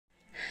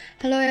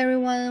Hello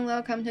everyone,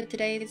 welcome to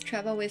today's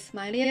travel with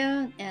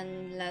Smilea,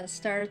 and let's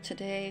start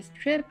today's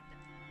trip.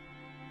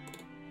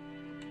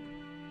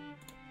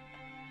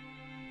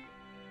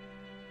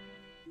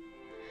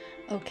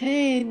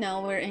 Okay,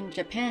 now we're in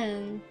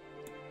Japan.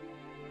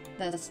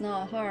 That's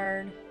not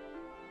hard.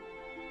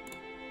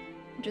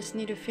 Just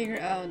need to figure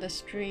out the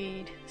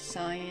street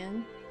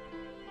sign.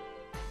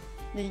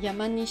 The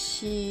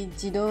Yamanishi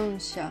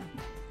Jidonsha.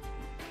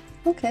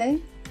 Okay.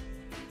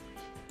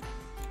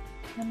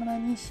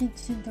 Yamanishi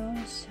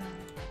Jidonsha.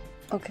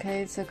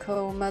 Okay, it's a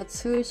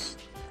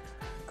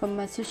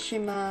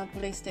Matsushima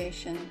police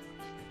station.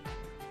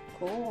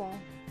 Cool.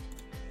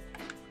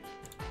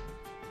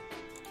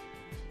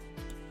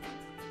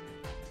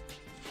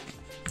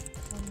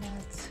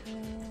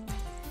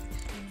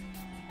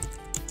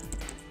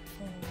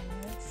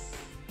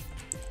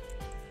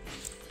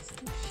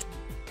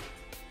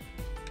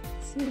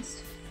 This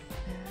is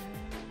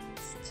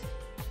fast.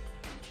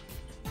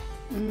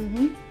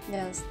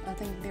 Yes, I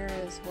think there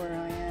is where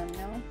I am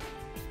now.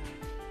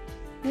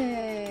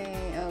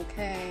 Yay!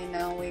 Okay,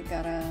 now we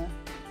gotta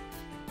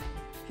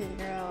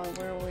figure out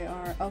where we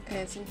are. Okay,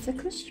 it's in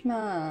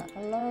Tokushima.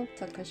 I love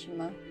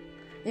Tokushima.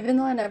 Even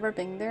though I've never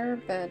been there,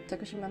 but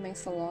Tokushima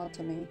means a lot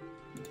to me.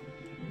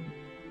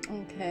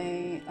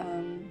 Okay,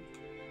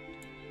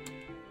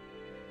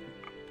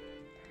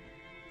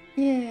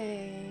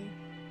 yay!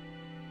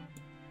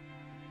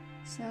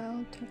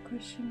 South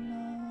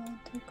Tokushima.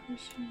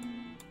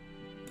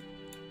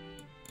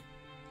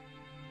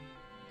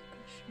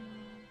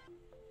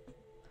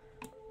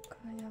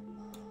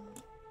 Kayama,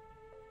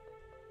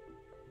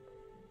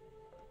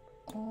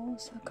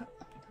 Osaka,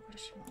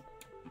 Tokushima.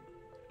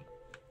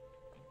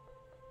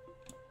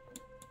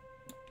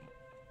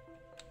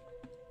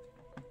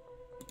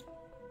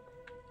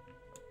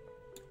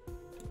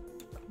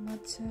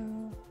 Komatsu.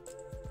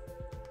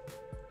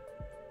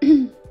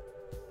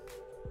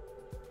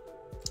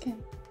 Okay.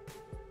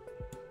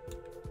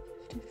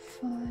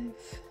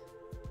 55.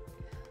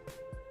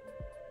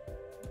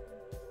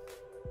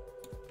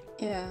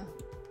 Yeah.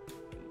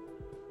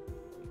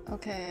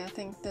 Okay, I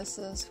think this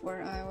is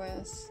where I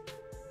was.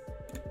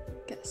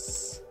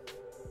 Guess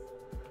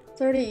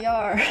 30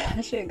 yards.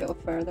 I should go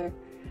further.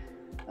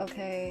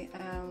 Okay,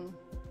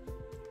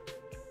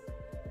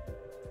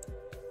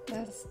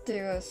 let's do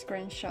a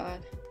screenshot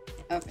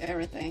of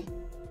everything.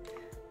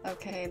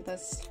 Okay,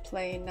 let's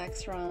play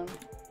next round.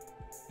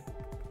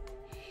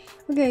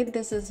 Okay,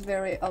 this is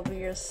very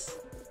obvious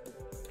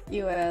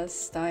US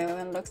style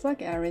and looks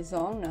like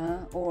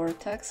Arizona or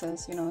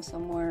Texas, you know,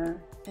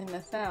 somewhere in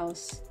the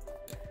south.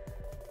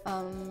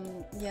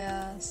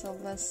 Yeah, so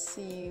let's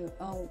see.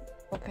 Oh,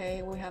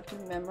 okay, we have to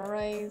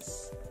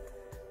memorize.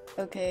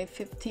 Okay,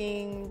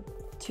 15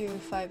 to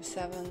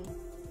 57.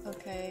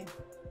 Okay.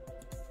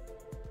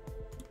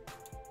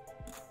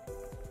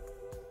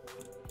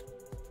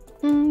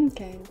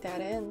 Okay, that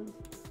in.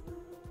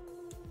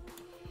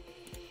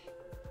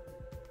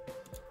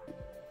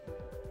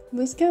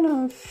 This kind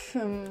of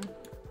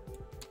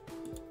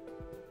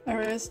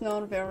area is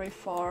not very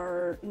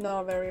far,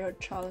 not very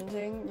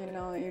challenging, you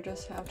know, you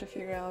just have to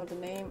figure out the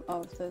name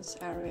of this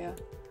area.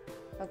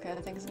 Okay, I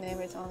think his name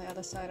is on the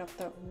other side of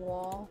the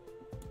wall.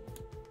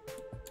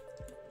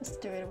 Let's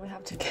do it, we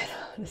have to get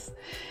out.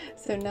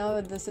 So now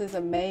this is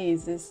a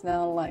maze, it's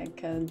not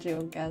like a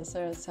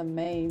Geoguessr, it's a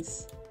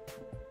maze.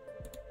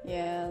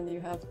 Yeah, you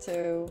have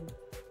to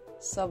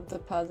solve the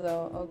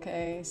puzzle.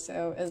 Okay,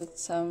 so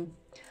it's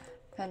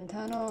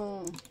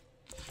Pantano.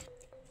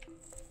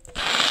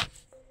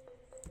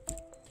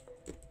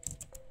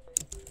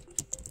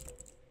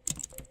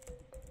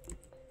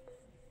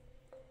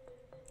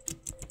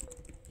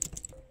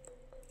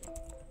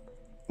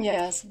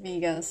 Yes,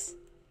 Vegas.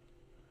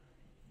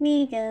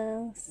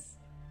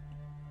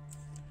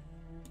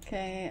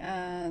 Okay,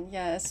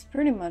 yeah, it's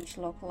pretty much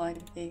look like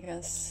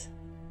Vegas.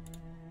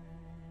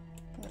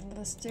 But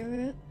let's do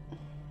it.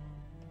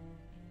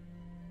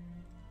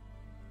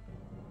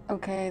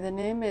 Okay, the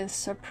name is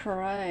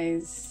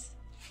Surprise.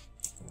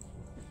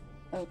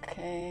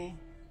 Okay.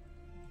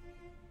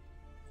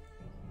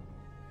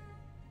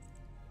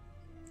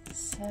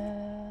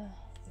 So,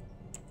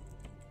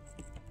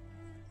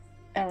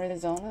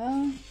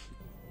 Arizona?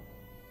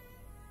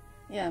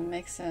 Yeah,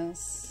 makes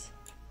sense.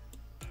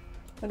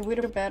 But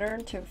we'd better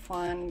to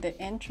find the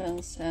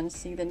entrance and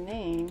see the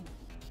name.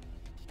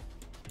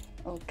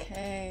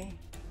 Okay.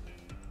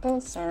 Oh,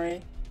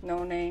 sorry,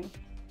 no name.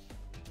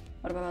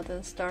 What about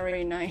the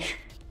Starry Night?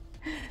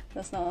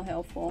 That's not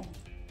helpful.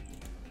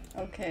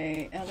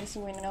 Okay, at least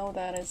we know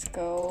that it's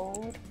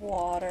gold,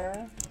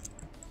 water,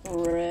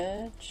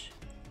 ridge.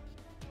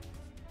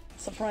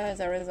 Surprise,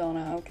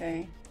 Arizona,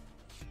 okay.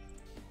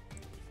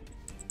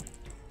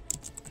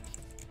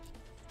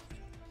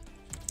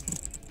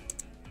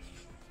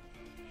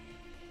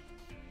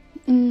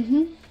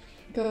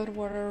 Good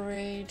water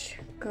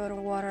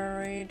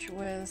ridge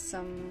with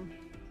some.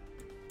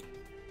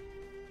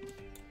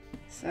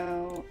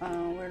 So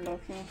we're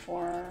looking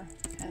for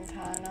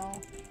Pantano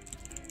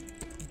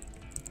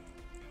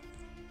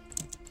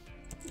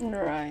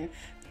Drive.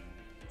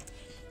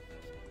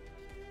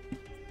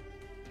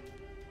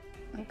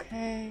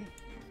 Okay.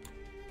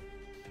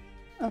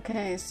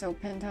 Okay, so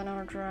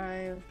Pantano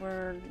Drive,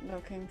 we're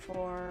looking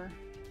for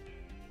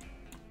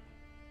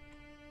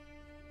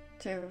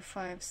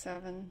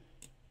 257.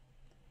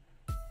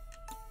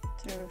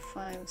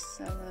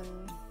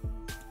 257.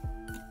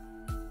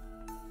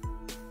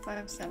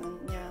 57,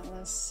 yeah,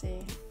 let's see.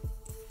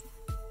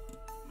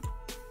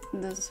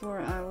 This is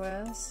where I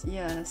was.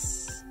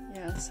 Yes,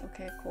 yes,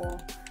 okay,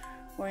 cool.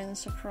 We're in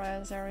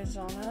Surprise,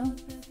 Arizona,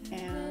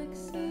 and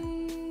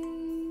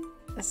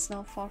it's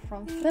not far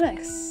from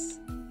Phoenix.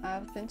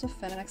 I've been to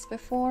Phoenix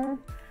before,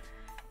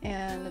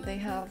 and they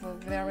have a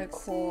very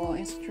cool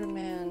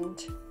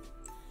instrument.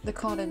 They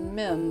call it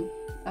MIM,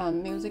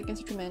 Music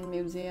Instrument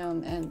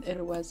Museum, and it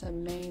was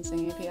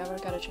amazing. If you ever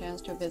got a chance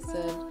to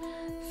visit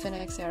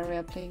Phoenix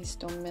area, please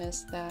don't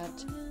miss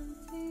that.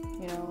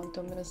 You know,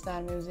 don't miss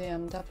that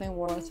museum. Definitely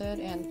worth it.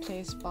 And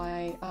please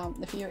buy,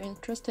 if you're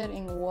interested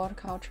in world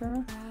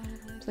culture,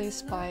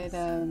 please buy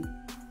the,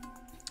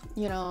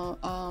 you know,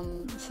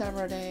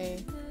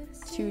 Saturday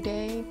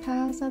 2-day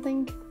pass, I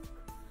think.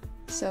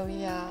 So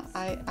yeah,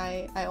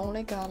 I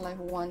only got like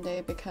 1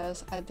 day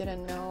because I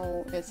didn't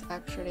know it's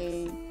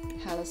actually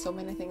had so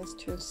many things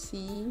to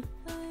see,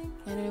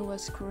 and it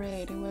was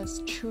great. It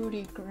was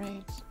truly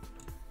great.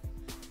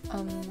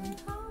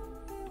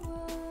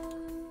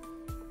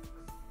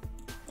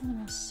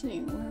 Let's see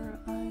where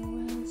I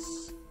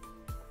was.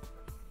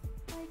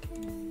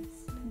 Okay,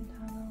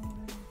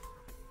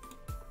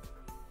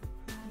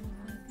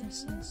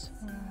 this is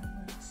where I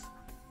was.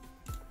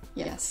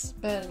 Yes,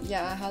 but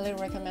yeah, I highly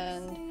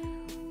recommend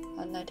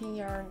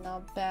 19-year,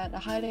 not bad. I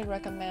highly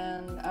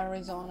recommend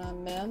Arizona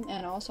MIM,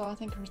 and also I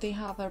think they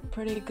have a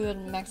pretty good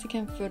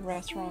Mexican food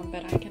restaurant,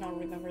 but I cannot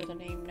remember the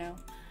name now.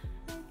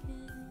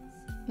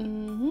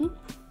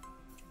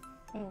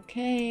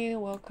 Okay,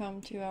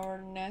 welcome to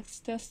our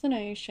next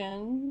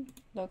destination.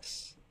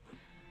 Looks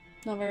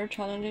not very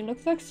challenging.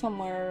 Looks like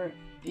somewhere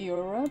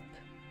Europe.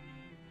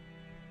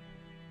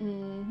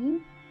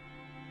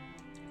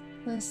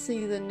 Let's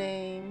see the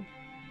name.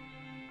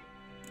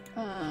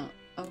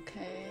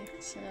 Okay,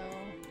 so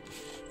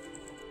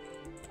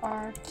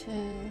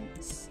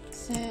Artisan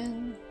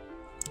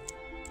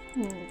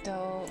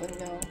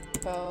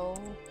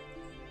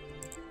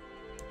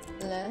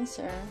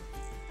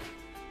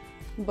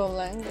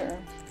Bolanger.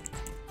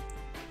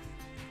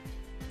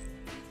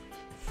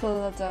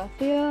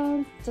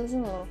 Philadelphia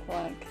doesn't look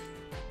like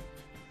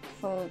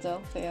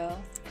Philadelphia.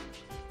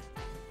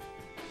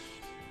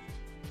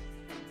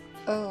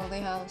 Oh,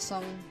 they have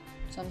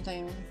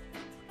something.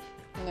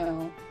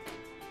 No.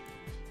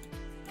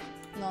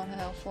 Not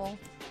helpful.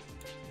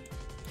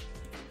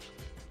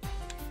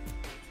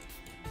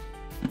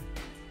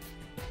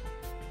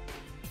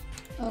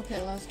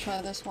 Okay, let's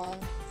try this one.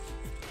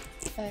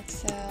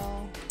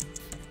 Excel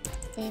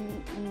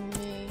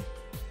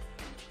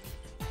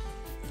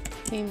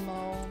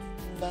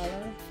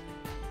Beller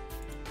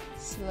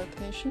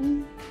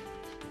location.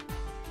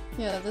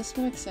 Yeah, this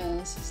makes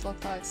sense. It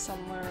looks like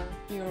somewhere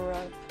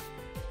Europe.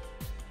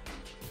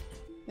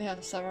 They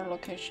have several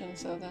locations,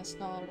 so that's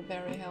not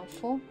very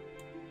helpful.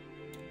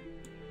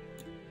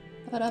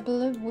 But I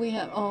believe we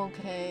have.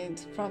 Okay,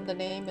 from the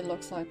name, it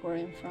looks like we're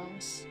in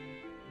France.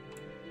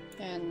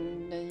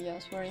 And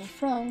yes, we're in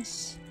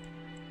France.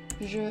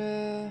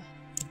 Jean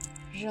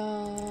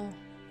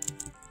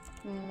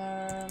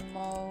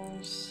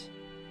Mermoz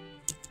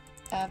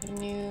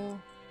Avenue.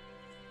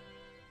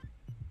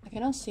 I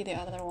cannot see the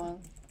other one.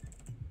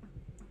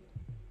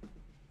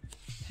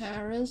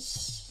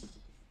 Paris.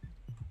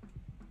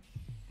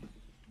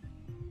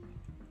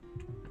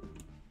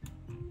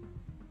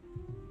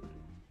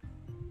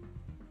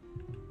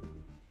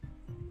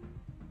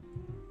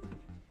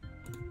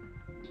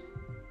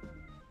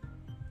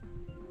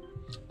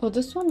 Oh,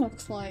 this one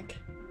looks like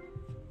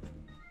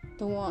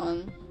the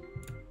one.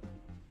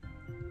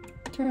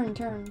 Turn.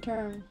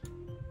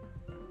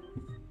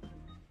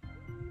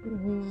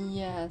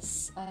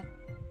 Yes, I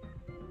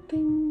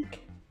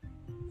think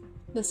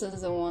this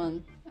is the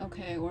one.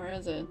 Okay, where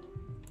is it?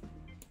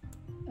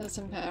 It's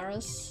in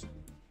Paris.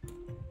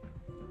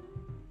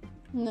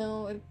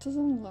 No, it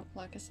doesn't look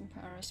like it's in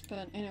Paris,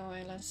 but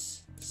anyway,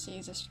 let's see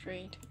the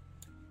street.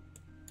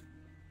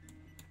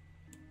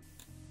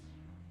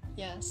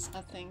 Yes,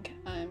 I think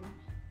I'm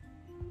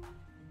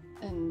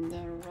in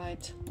the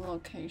right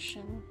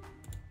location.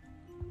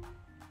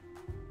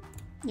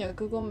 Yeah,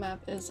 Google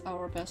Map is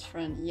our best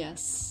friend.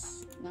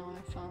 Yes, now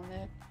I found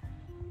it.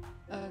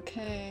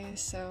 Okay,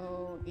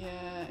 so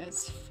yeah,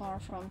 it's far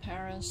from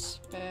Paris,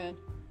 but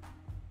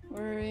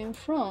we're in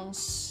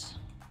France.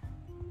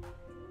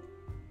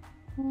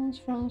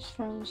 France.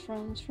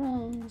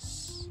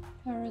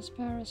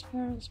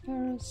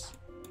 Paris.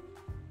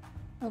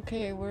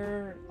 Okay,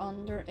 we're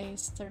under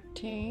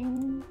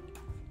A13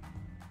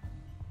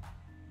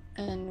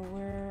 and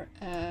we're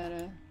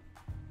at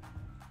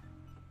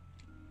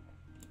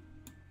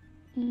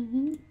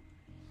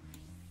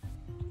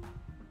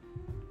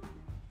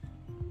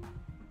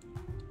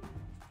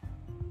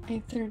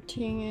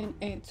A13 and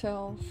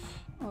A12.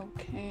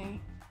 Okay,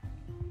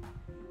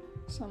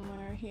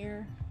 Somewhere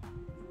here.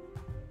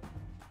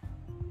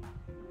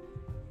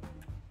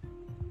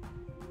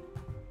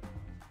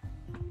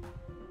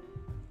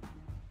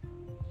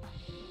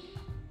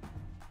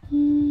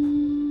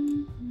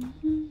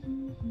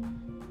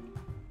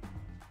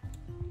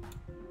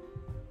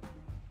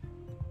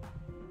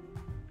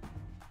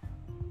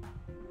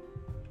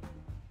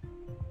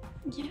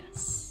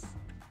 Yes.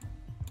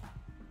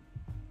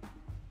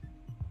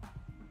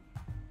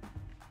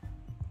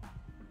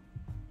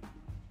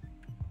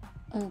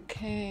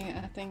 Okay,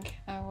 I think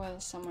I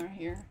was somewhere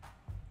here.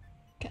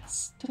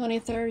 Guess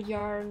 23rd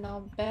yard,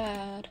 not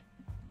bad.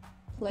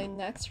 Play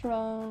next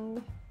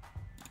round.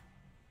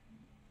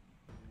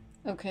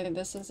 Okay,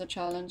 this is a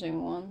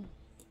challenging one.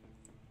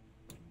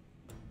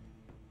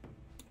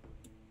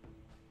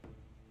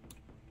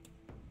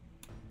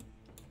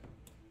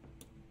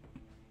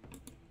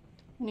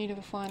 Need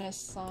to find a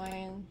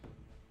sign.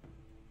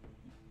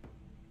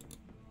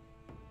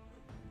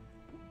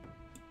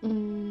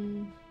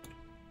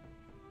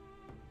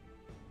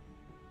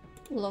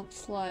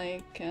 Looks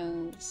like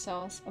in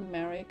South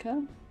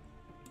America.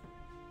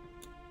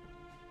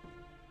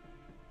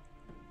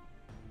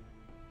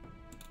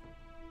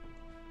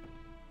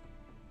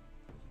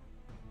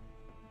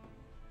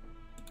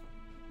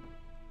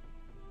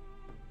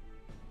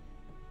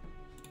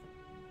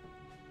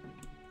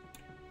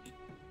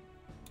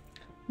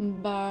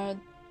 But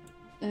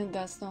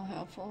that's not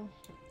helpful.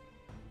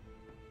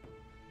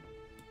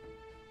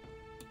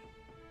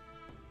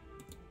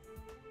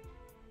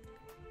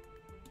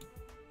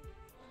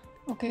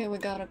 Okay, we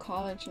got a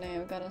college name,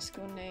 we got a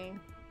school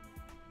name.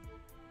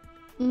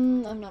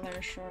 I'm not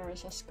very sure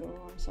it's a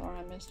school. I'm sorry,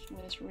 I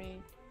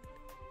misread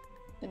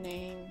the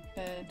name,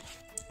 but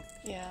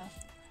yeah.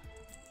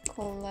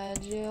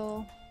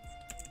 Colegio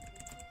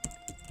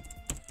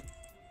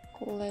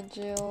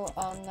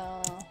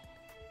Ana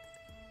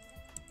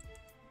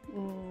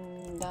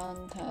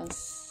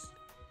Dantas.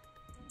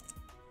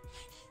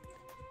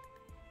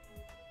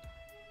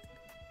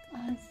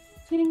 I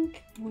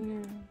think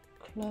we're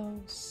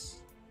close.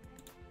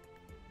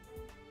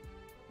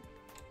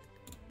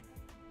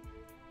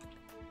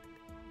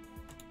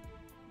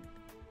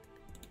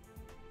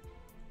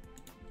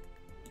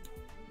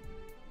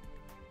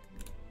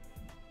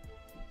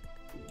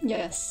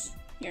 Yes,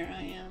 here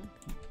I am.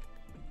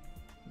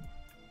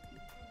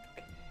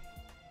 Okay.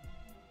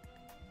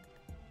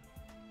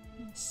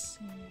 Let's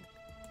see.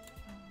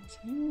 Files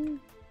here.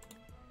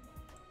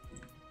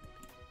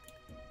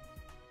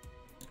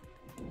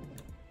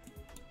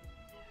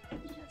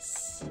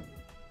 Yes.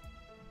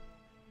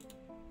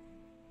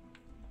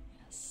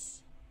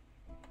 Yes.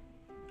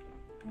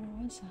 Where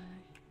was I?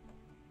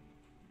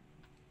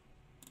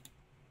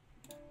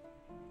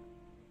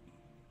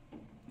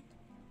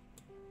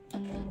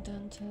 And then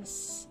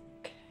dentist.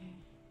 Okay.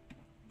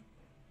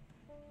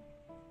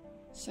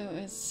 So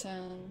it's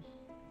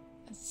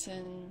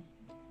in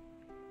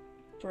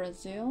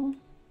Brazil.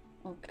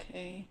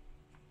 Okay.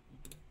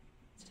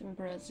 It's in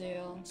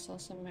Brazil,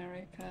 South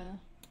America.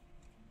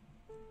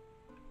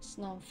 It's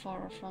not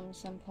far from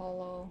São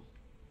Paulo.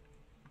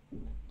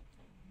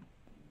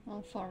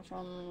 Not far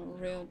from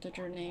Rio de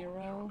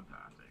Janeiro.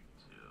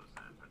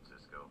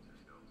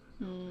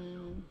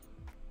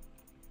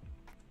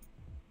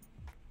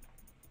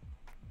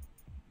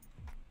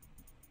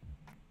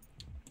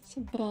 It's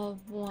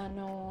above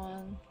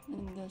 101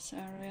 in this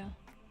area.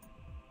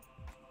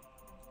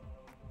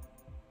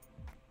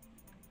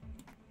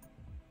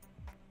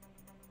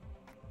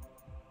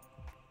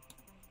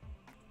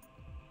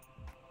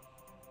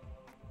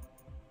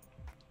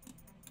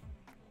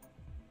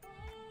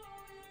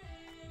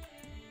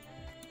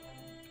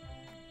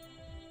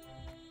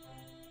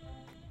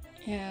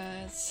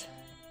 Yeah, it's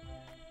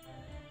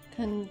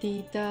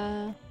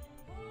Candida,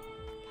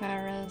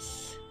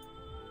 Paris,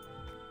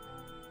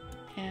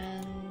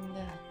 and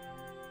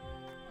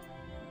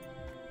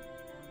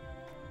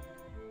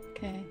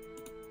okay,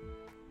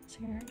 it's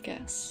your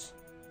guess.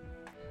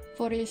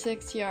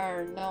 46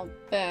 yard, not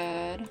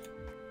bad.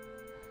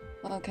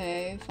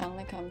 Okay,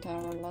 finally come to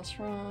our last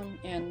run,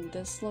 and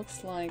this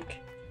looks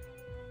like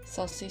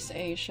Southeast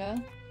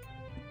Asia.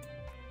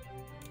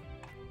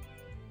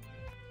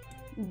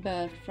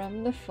 But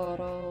from the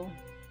photo,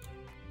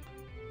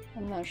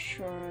 I'm not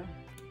sure.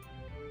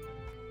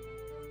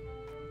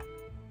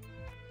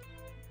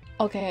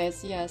 Okay,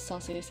 it's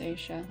Southeast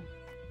Asia.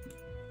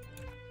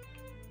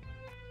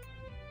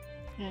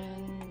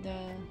 And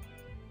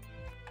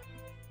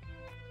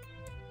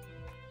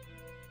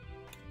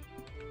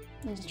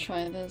let's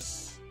try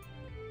this.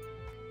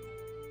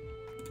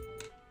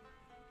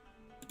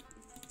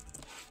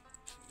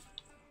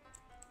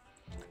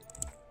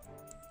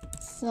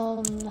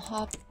 Some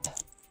hop.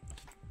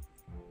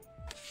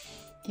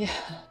 Yeah,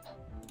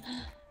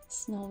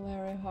 it's not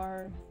very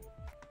hard.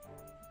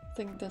 I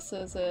think this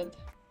is it.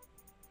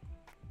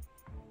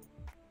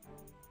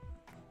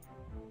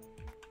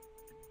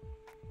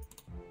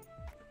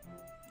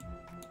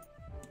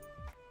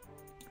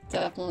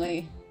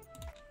 Definitely.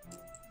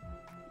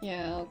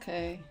 Yeah,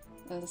 okay.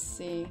 Let's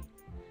see.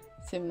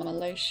 to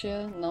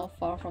Malaysia, not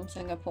far from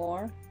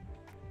Singapore,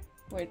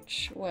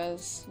 which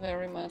was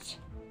very much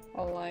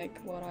unlike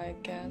what I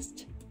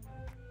guessed.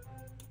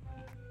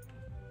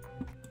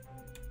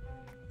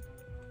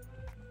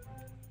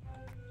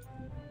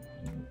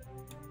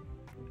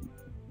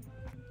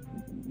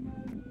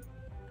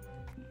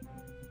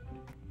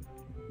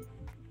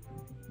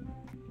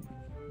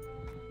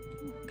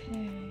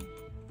 Okay,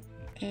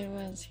 it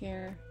was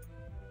here.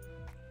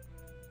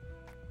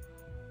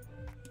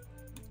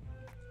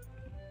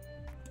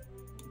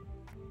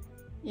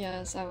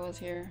 Yes, I was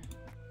here.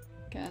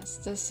 Guess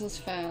this is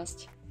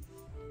fast.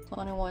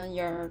 21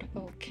 yard.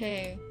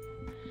 Okay.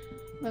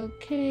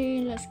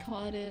 Okay, let's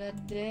call it a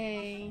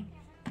day.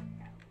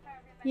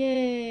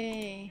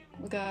 Yay!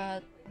 We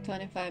got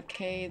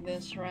 25k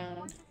this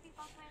round.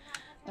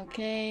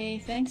 Okay,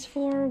 thanks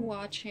for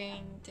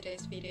watching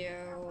today's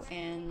video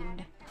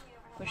and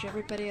wish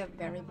everybody a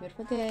very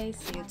beautiful day.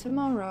 See you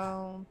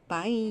tomorrow.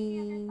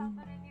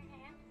 Bye!